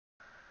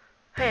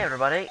Hey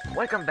everybody,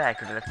 welcome back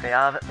to the Let's Play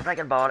of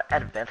Dragon Ball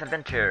Advance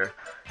Adventure.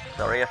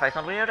 Sorry if I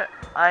sound weird,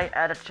 I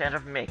had a change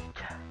of mic.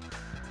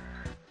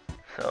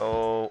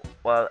 So,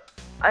 well,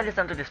 I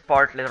listened to this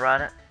part later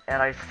on,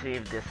 and I see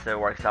if this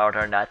works out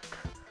or not.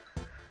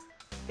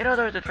 In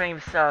order to train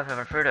himself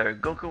even further,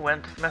 Goku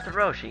went to Master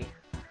Roshi.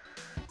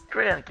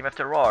 Krillin came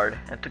afterward,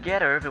 and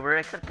together they were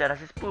accepted as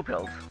his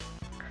pupils.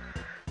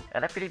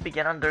 And after he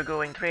began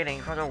undergoing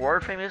training from the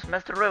world-famous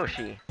Master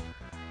Roshi.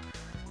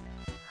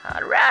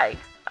 Alright!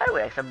 I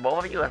will accept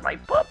both of you as my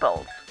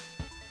pupils!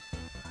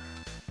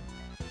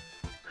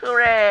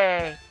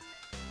 Hooray!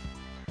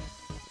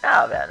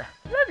 Now then,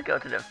 let's go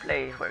to the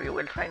place where you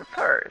will train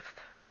first.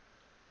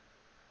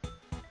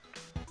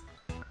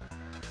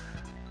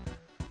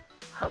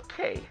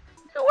 Okay,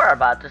 you are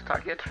about to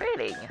start your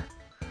training.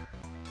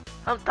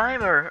 Oh,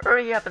 timer,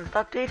 hurry up and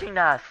stop teaching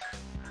us!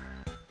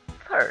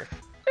 First,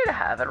 we'll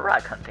have a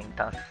rock hunting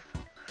toss.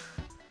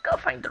 Go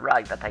find the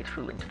rock that I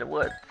threw into the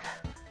woods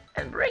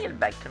and bring it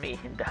back to me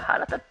in the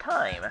allotted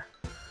time.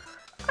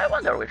 I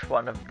wonder which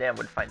one of them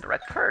would find the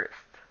rock first.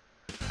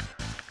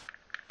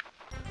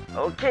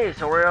 Okay,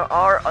 so we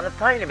are on a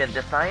time limit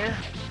this time.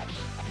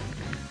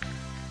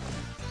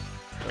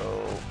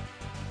 So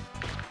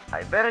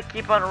I better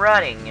keep on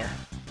running.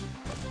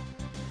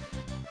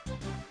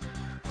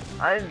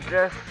 I'll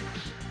just...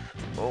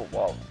 Oh,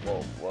 whoa,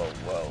 whoa, whoa,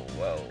 whoa,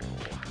 whoa.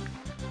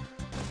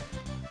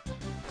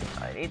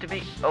 I need to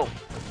be... Oh,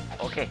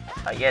 okay,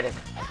 I get it.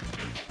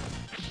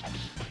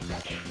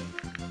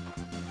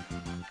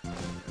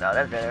 Now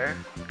that's better.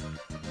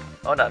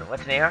 Hold on,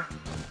 what's in here?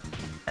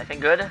 Anything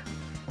good?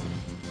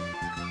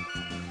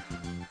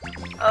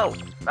 Oh,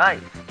 nice.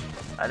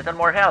 A little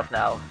more health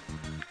now.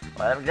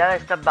 Well, I'm glad I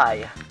stopped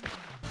by.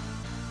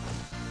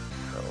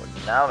 So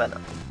now then...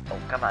 Oh,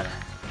 come on.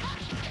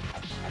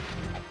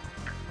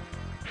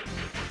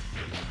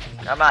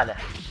 Come on.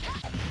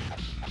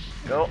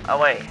 Go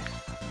away.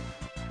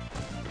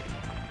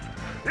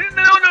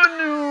 No, no,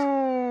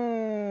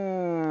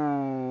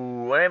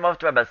 no! I'm off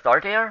to a bad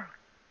start here.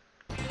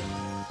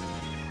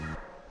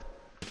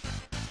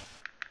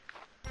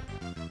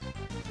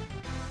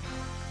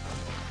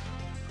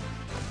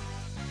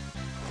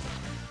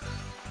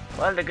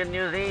 Well, the good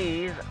news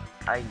is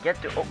I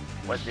get to... Oh,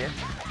 what's this?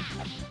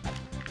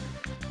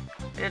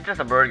 It's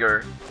just a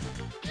burger.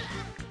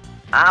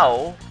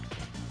 Ow!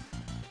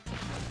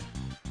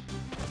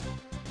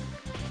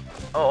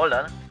 Oh, hold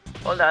on.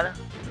 Hold on.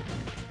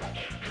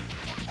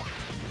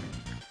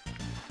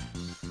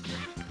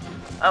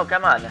 Oh,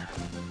 come on.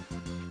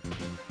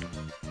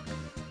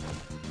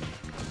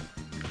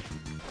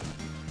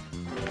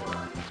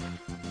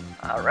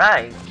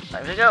 Alright,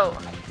 time to go.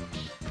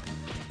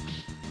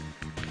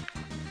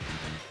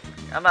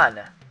 Come on.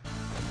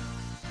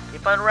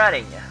 Keep on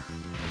running.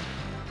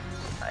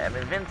 I am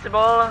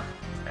invincible.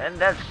 And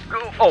let's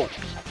go. Oh!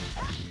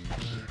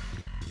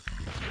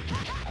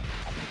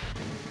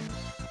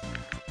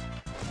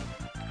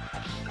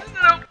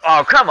 No.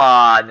 Oh, come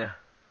on!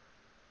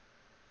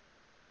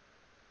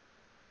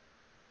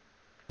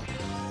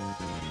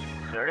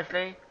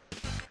 Seriously?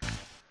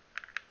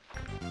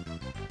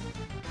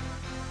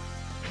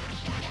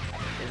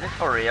 Is this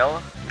for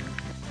real?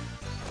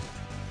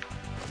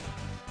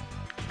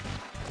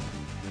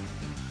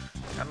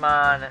 Come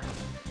on.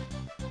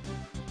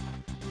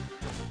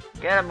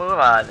 Get a move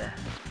on.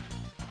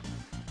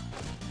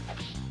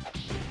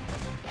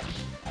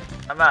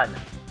 Come on.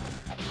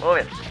 Move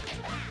it.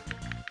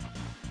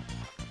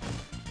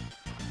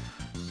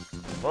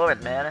 Move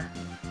it, man.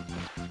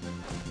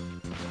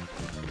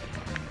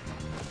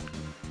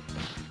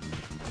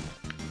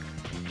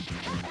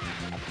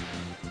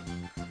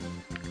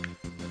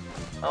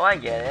 Oh, I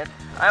get it.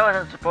 I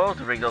wasn't supposed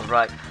to bring those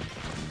rocks.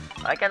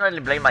 I can only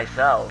blame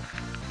myself.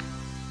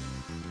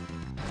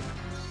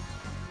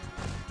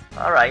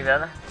 Alright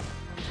then.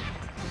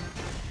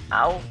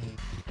 Ow.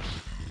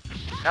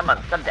 Come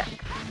on, stop that.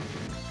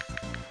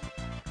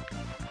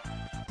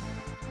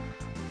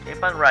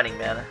 Keep on running,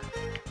 man.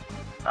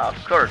 Oh,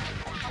 of course.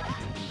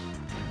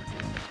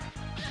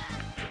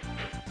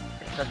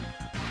 It's not...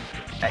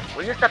 Hey,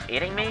 will you stop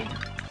eating me?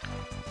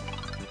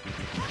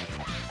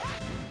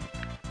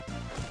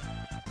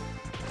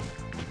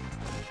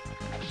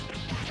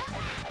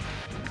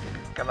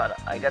 Come on,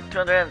 I got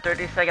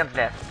 230 seconds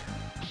left.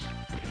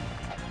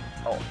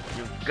 Oh,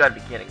 you gotta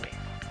be kidding me.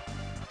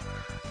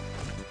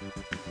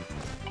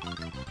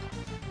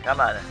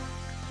 Come on.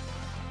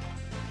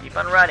 Keep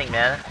on running,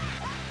 man.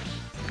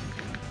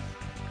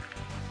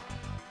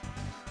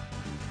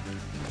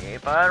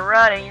 Keep on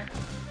running.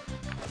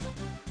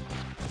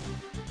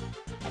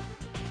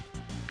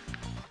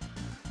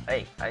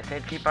 Hey, I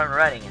said keep on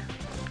running.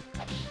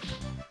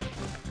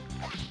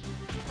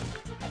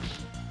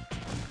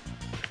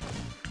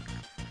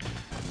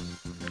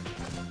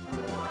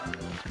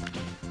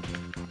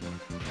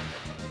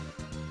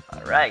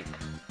 Alright.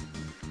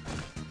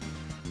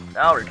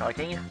 Now we're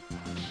talking.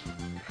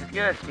 This is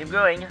good, keep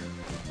going.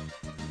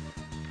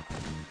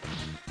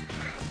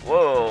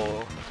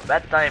 Whoa,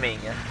 bad timing.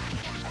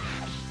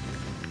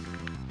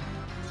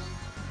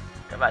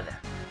 Come on.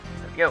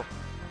 Let's go.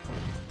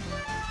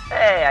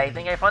 Hey, I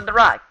think I found the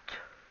rock.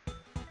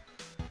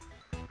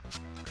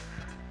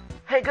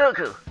 Hey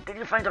Goku, did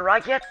you find the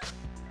rock yet?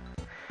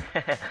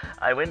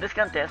 I win this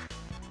contest.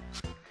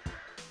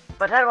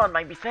 But that one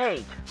might be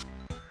fake.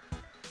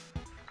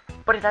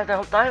 But it has the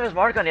whole timer's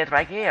mark on it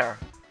right here.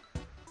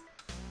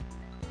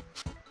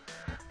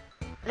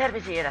 Let me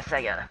see it a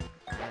second.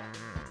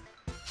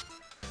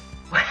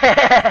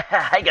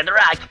 I got the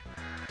rock!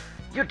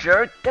 You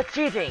jerk, that's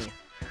cheating!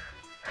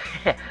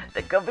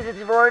 The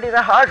competitive world is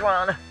a hard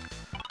one.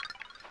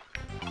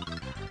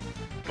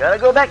 Gotta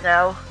go back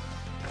now.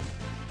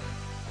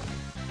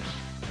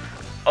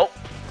 Oh,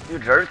 you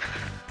jerks.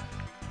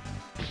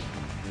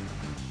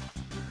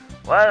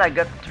 Well, I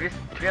got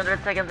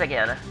 300 seconds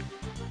again.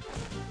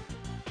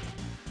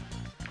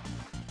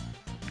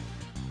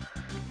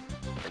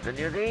 The good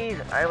news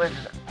is, I was...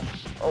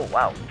 Oh,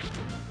 wow.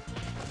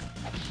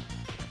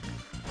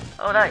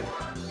 Oh, nice.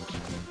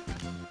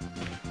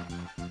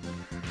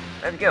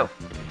 Let's go.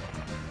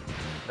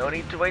 No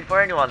need to wait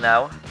for anyone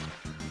now.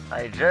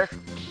 I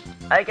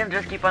can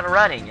just keep on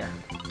running.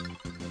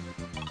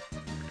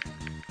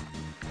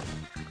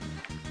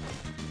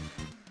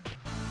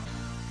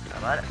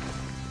 Come on.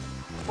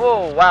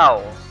 Whoa,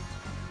 wow.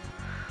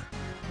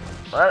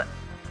 Well,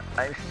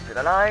 I'm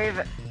still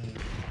alive.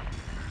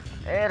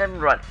 And I'm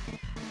running.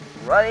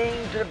 Running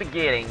to the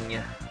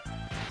beginning.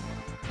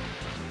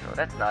 So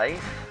that's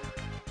nice.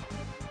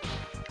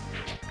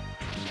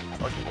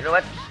 Okay, you know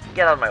what?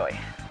 Get out of my way.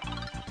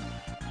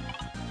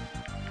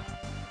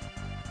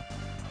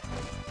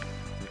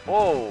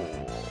 Whoa.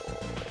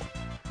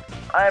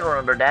 I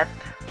remember that.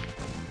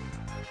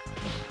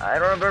 I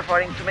remember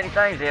fighting too many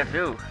times there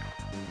too.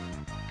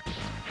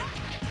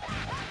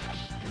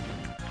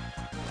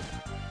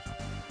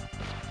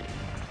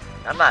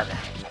 Come on.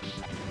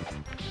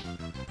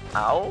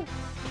 Ow.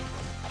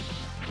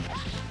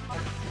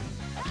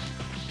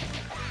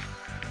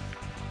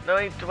 No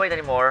need to wait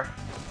anymore.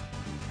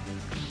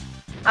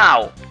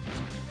 Ow!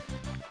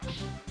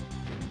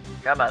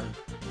 Come on,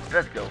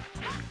 let's go.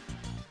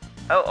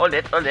 Oh, hold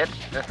it, hold it.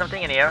 There's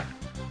something in here.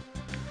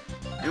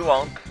 You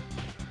won't.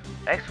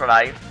 Extra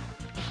life.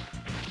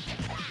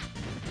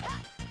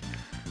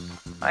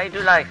 I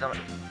do like some...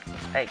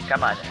 Hey,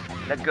 come on,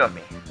 let go of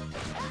me.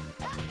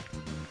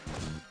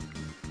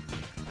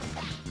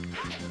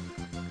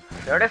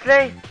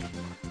 Seriously?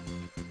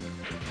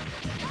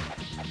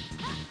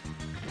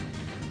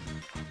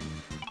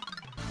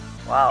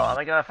 Wow, am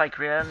I gonna fight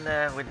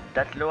Krillin with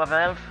that low of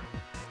health?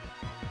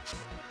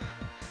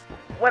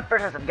 What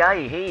person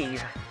guy he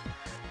is?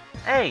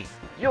 Hey,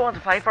 you want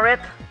to fight for it?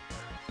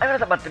 I'm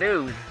not about to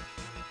lose.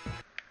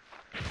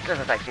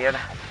 Just as I feared.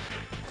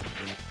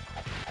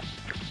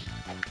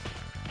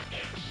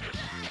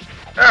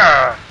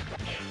 Urgh!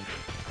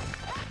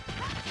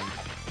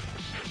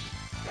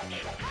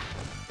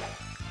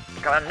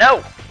 Come on,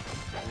 no!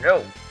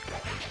 No!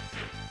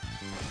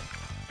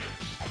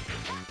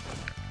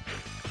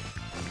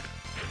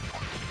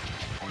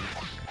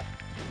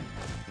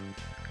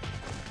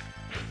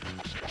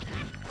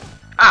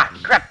 Ah,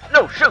 crap!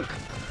 No, shoot!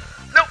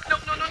 No, no,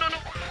 no, no, no, no!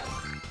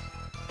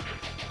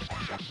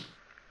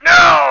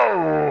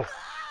 No!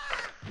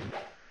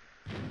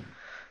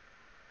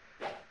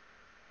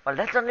 Well,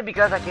 that's only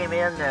because I came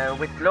in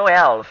with low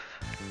health.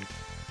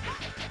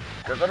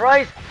 Because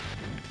otherwise,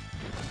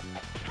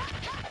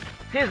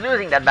 he's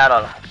losing that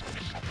battle.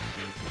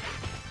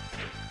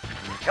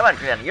 Come on,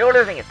 Krillin, you're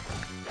losing it.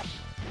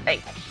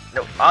 Hey,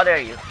 no, how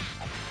dare you?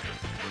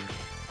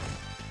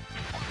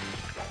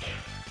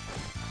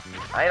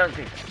 I don't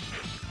think so.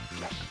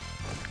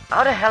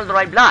 How the hell do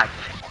I block?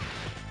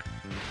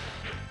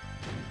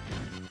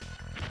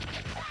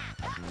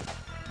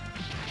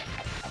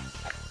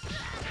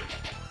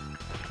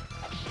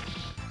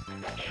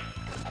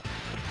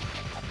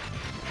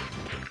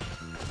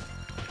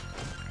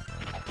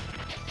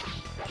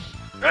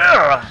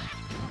 Urgh!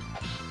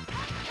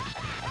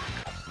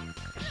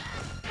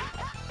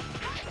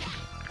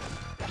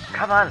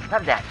 Come on,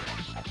 stop that.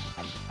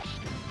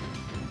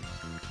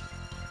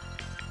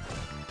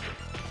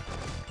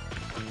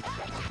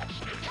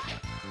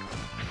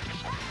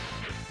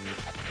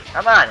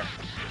 Come on!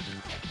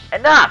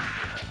 Enough!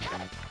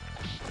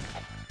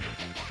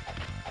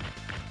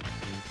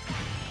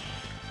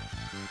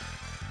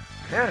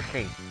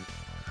 Seriously?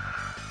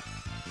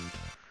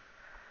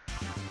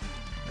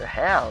 The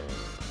hell?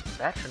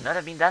 That should not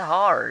have been that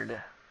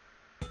hard.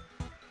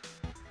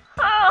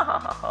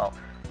 Oh,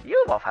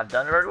 you both have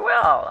done very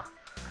well.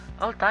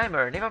 Old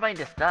timer, never mind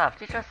this stuff.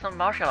 Teach us some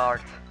martial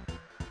arts.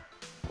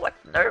 What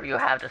nerve you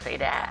have to say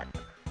that?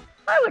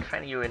 I would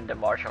train you in the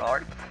martial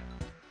arts.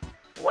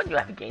 When you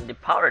have gained the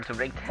power to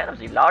break 10 of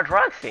the large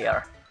rocks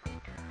here.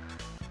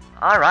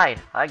 Alright,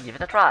 I'll give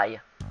it a try.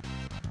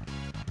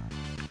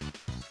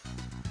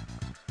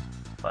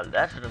 Well,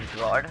 that shouldn't be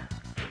too hard.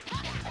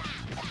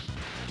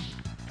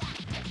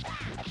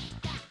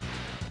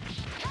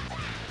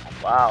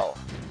 Wow.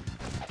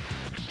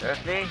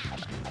 Seriously?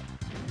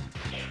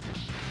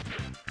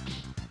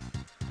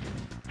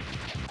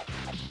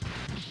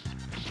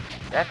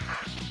 That's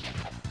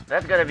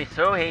That's gonna be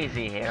so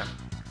easy here.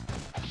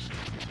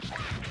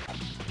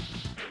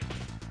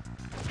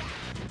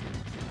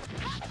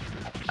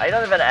 I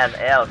don't even have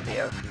health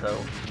here,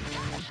 so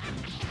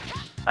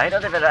I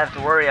don't even have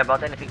to worry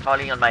about anything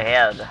falling on my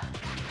head.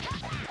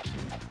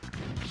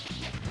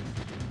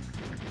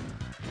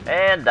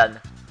 And done.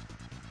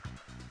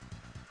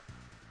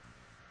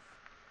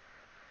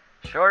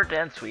 Short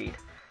and sweet.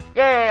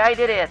 Yay, I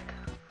did it!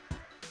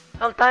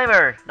 Old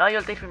timer, now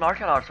you'll teach me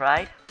martial arts,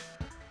 right?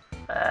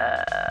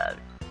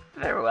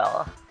 Very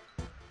well.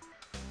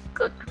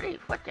 Good grief,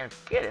 what kind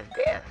of kid is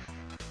this?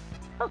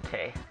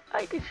 Okay,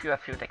 I teach you a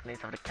few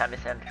techniques of the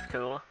Kami-centric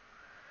school.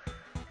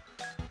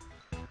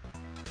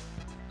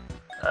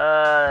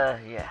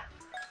 Yeah.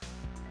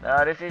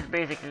 Now this is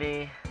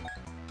basically...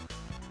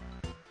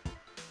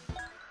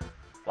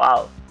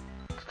 Wow.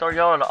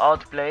 Tutorial on how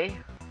to play.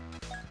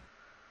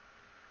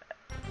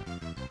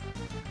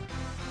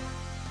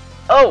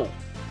 Oh!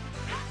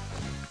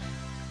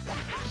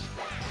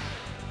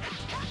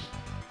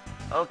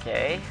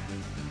 Okay.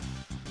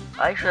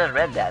 I should have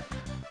read that.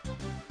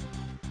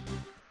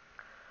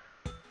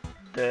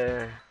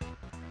 The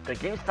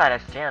game style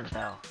has changed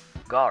now.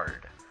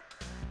 Guard.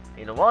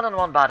 In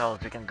one-on-one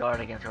battles, you can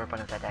guard against your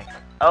opponent's attacks.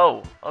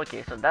 Oh,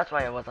 okay, so that's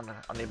why I wasn't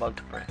unable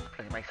to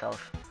protect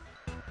myself.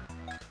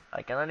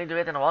 I can only do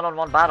it in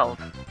one-on-one battles.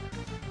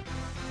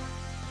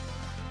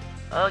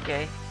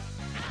 Okay.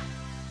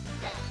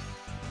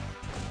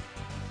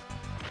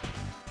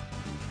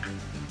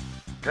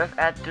 Just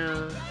had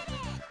to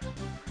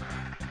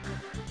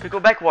go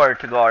backward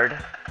to guard.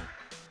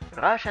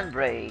 Rush and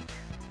break.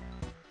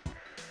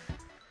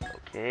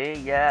 Okay,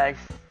 yeah, it's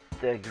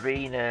the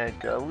green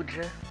gauge.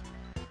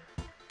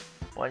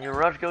 When your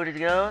rush gauge is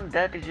gone,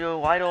 that is you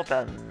wide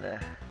open.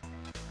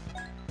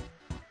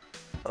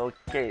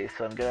 Okay,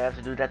 so I'm gonna have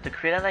to do that to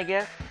Krillin, I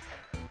guess.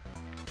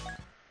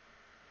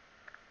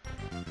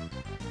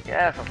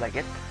 Yeah, sounds like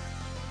it.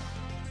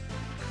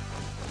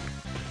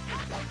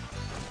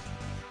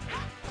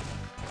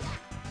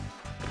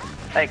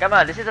 Hey, come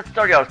on, this is a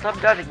tutorial, stop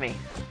judging me.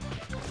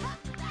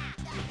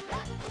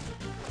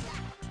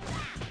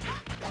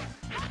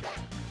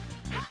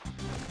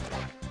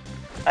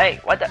 Hey,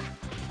 what the?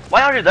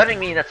 Why are you dodging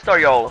me in that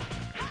tutorial?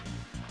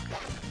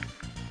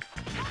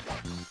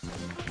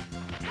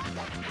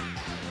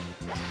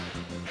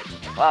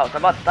 Wow, it's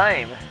about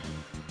time.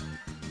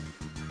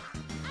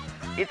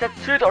 It's a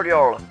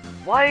tutorial.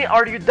 Why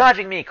are you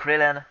dodging me,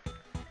 Krillin?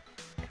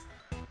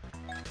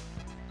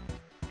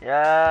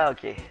 Yeah,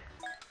 okay.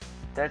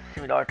 That's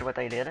similar to what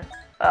I did.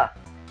 Ah,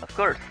 of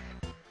course.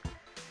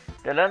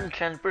 The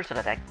lunge and person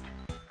attack.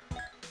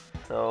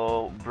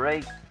 So,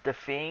 break the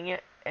thing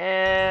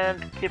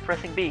and keep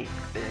pressing B,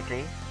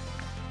 basically.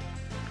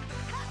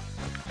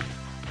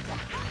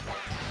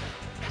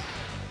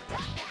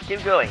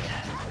 Keep going.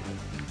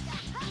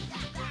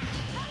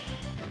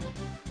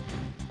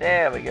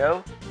 There we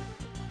go.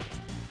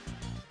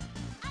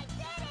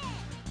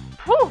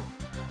 Whew!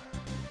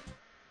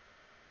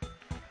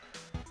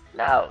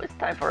 Now it's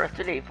time for us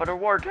to leave for the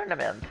war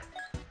tournament.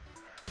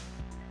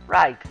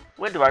 Right,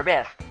 we'll do our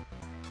best.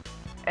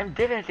 I'm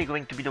definitely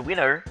going to be the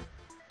winner.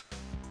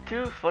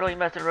 Following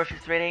Master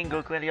Roshi's training,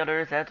 Goku and the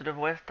others head to the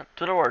west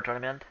to the war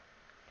tournament.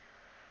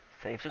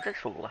 Save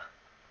successful.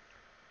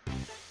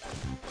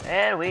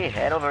 And we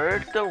head over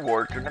to the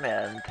war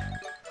tournament.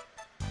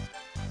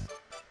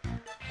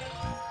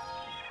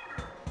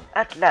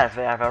 At last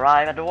we have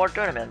arrived at the war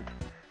tournament.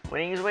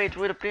 Winning his way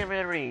through the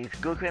preliminaries,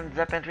 Goku ends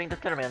up entering the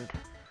tournament.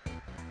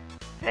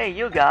 Hey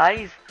you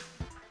guys!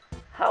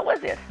 How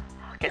was it?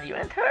 Can you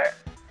enter?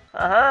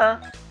 Uh-huh.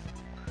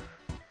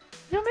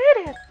 You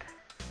made it!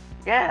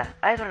 Yeah,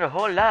 I learned a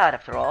whole lot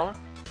after all.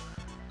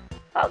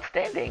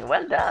 Outstanding,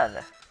 well done.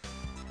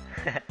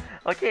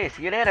 Okay,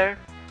 see you later.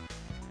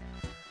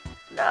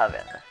 Now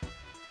then,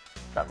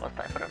 it's almost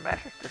time for the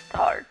matches to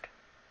start.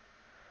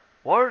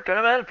 War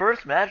Tournament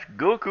first match,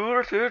 Goku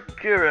vs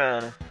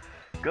Jiren.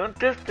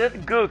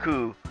 Contestant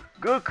Goku.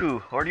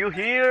 Goku, are you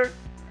here?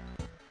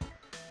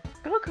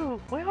 Goku,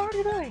 what are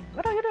you doing?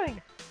 What are you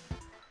doing?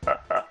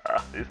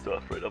 He's so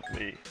afraid of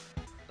me.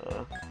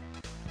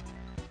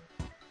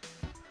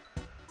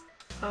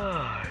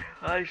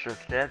 I should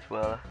slept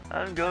well.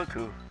 I'm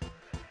Goku.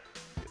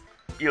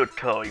 You're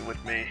toying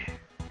with me.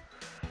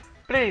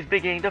 Please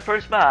begin the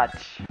first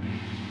match.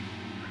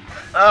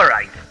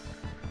 Alright.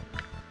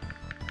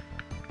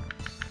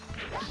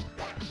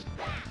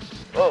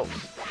 Oh,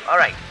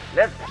 alright,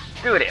 let's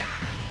do this.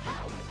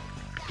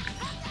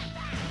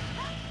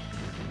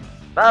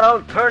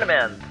 Battle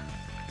Tournament.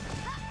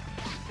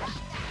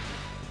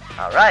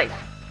 Alright.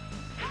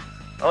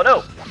 Oh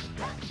no.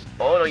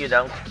 Oh no you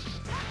don't.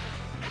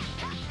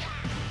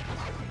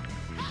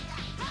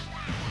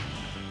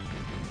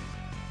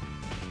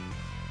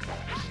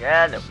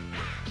 Yeah, no.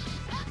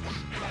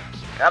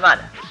 Come on.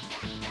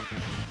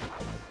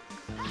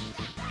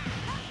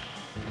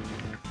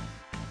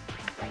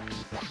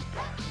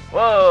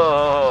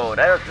 Whoa,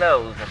 that was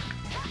close.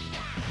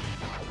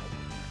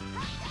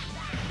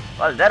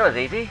 Well, that was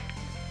easy.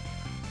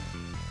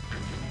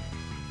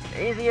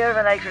 Easier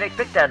than I actually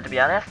expected, to be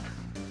honest.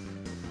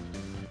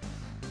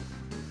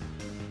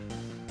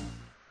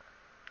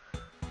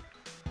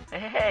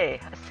 Hey,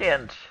 a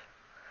cinch.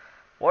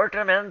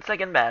 Waterman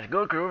second match,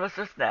 Goku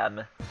vs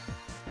Nam.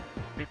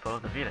 People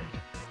of the village,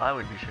 I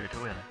will be sure to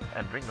win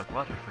and bring back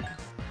water for you.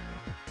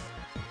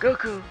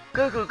 Goku,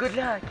 good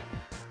luck!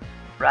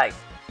 Right.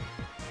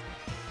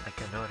 I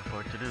cannot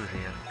afford to lose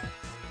here.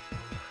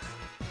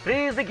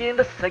 Please begin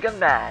the second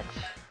match.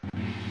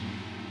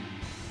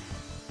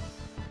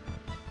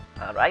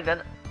 Alright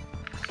then.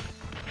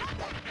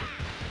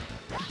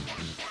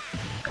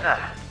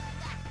 Ah.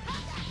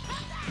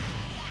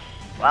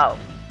 Wow.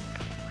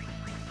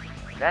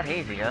 That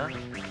easy, huh?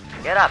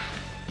 Get up!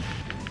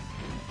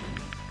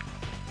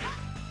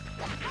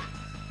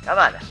 Come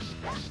on!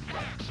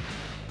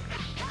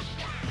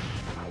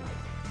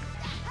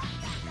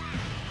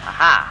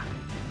 Haha!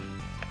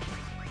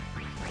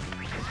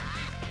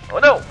 Oh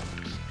no!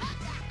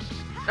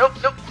 Nope,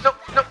 nope, nope,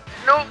 nope,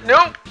 no,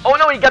 no! Oh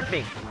no, he got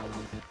me!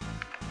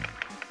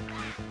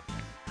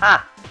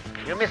 Ha!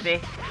 You missed me!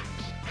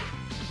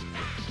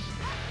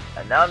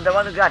 And now I'm the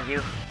one who got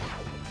you.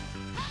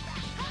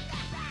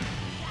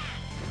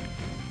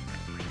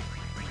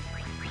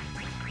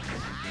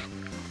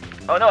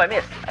 Oh no, I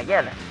missed!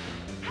 Again!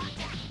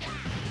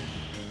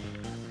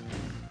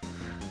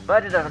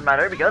 But it doesn't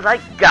matter because I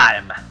got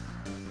him!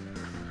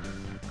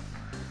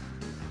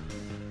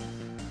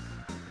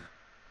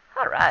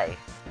 Alright!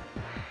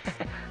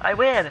 I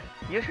win!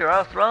 You sure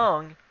are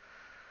strong!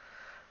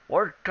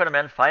 World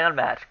Tournament Final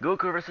Match,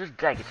 Goku vs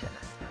Jackie-chan.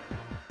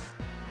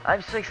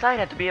 I'm so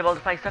excited to be able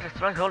to fight such a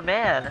strong old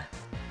man!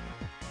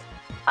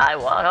 I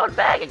won't hold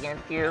back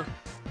against you!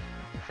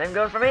 Same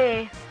goes for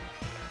me!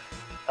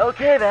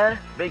 Okay then,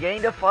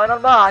 beginning the final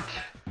match!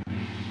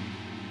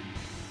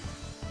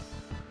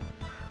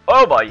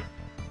 Oh boy!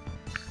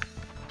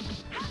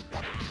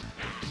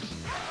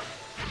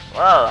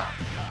 Well...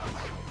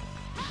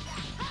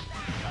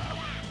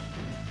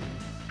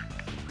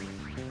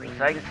 looks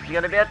like it's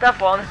gonna be a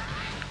tough one.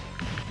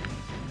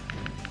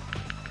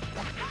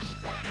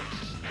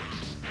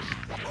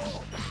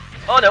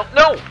 Oh no,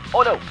 no!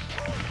 Oh no!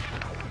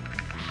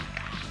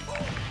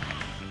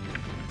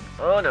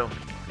 Oh no.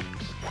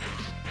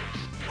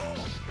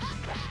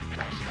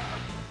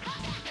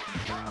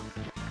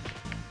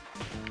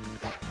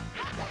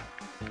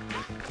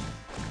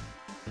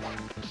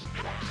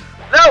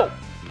 No!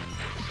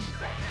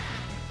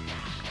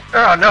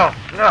 Oh no,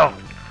 no!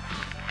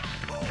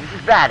 This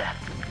is bad.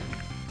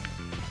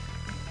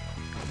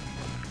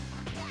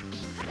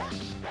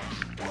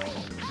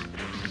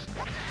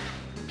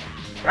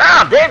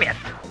 Ah, damn it!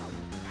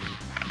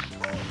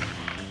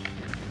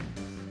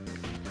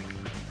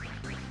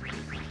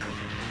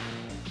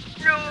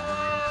 No!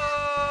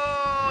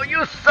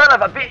 You son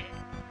of a bitch!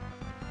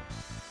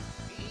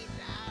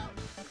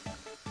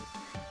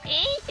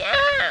 Peace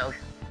out!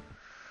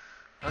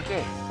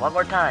 Okay, one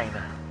more time.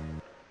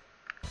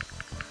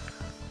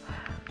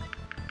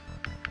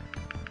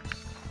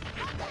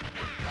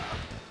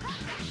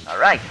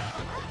 Alright.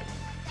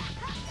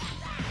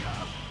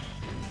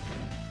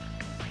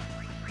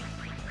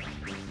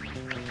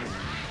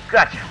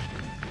 Gotcha.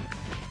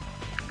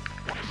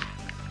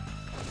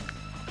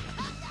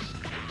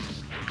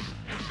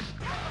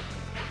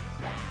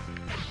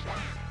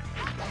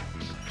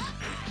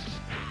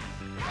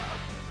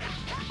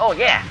 Oh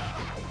yeah.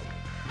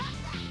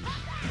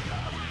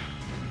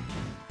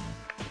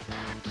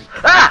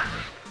 Ah!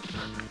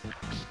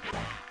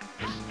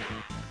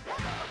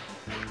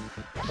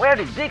 Where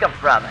did he come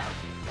from?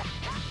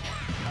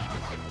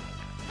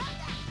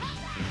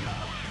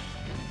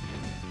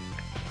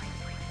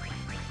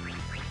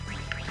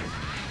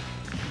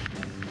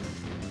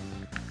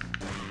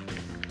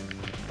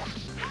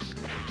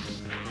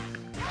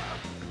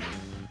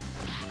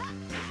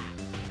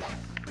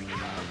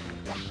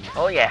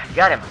 Oh yeah,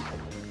 got him.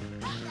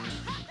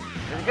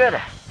 This is good.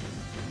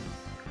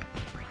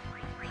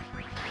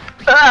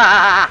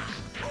 Ah!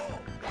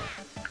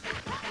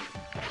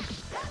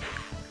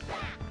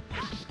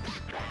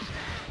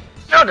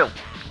 No, no,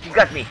 you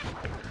got me.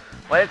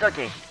 Well, it's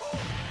okay.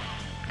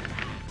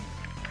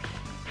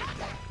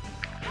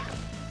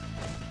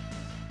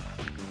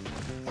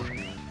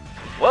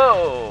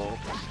 Whoa!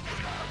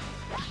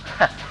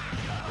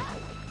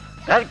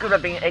 That could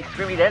have been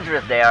extremely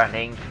dangerous there, I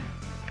think.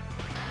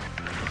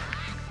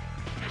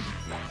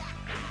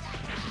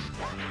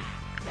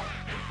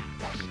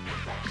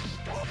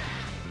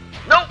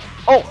 No!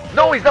 Oh,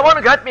 no, he's the one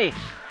who got me!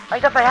 I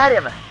thought I had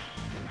him.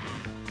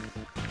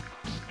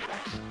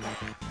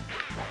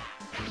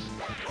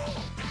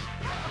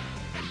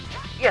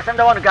 Yes, I'm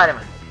the one who got him.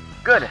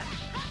 Good.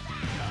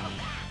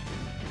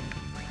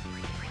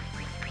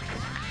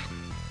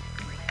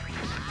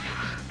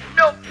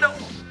 No, no,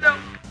 no.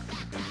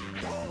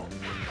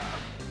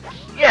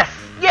 Yes,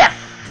 yes,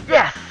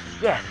 yes,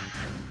 yes.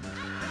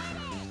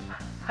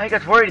 I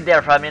got worried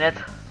there for a minute.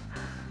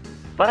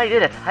 But I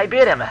did it. I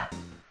beat him.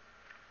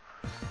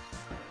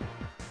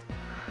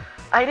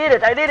 I did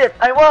it. I did it.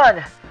 I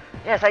won.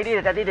 Yes, I did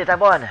it. I did it. I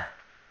won.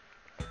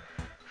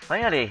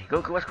 Finally,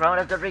 Goku was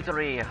crowned as the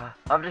victory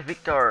of the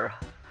victor.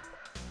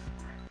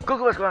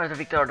 Goku was crowned as the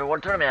victor of the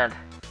World Tournament.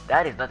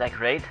 That is not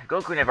accurate.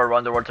 Goku never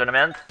won the World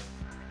Tournament.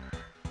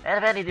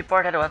 And then he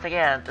departed once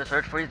again to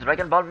search for his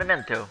Dragon Ball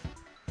memento.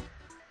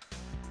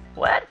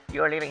 What?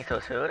 You're leaving so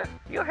soon?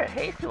 You're a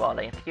hasty one,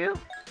 ain't you?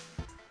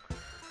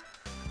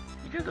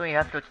 You're just going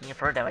off looking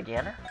for them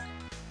again?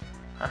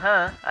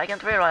 Uh-huh, I can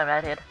tell I'm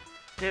at it,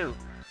 too.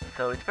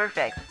 So it's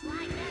perfect.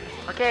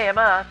 Okay, I'm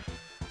off.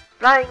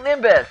 Flying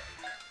Nimbus!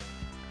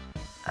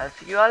 I'll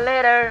see you all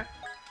later!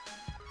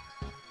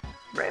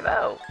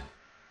 Bravo!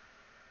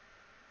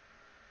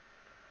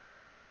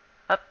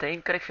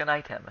 Obtain collection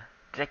item.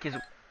 Jackie's...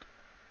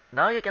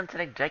 Now you can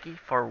select Jackie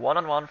for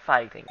one-on-one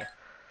fighting.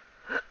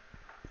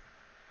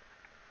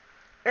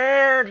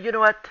 And you know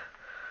what?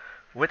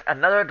 With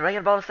another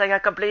Dragon Ball Saga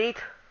complete,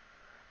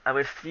 I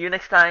will see you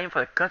next time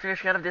for the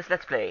continuation of this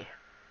Let's Play.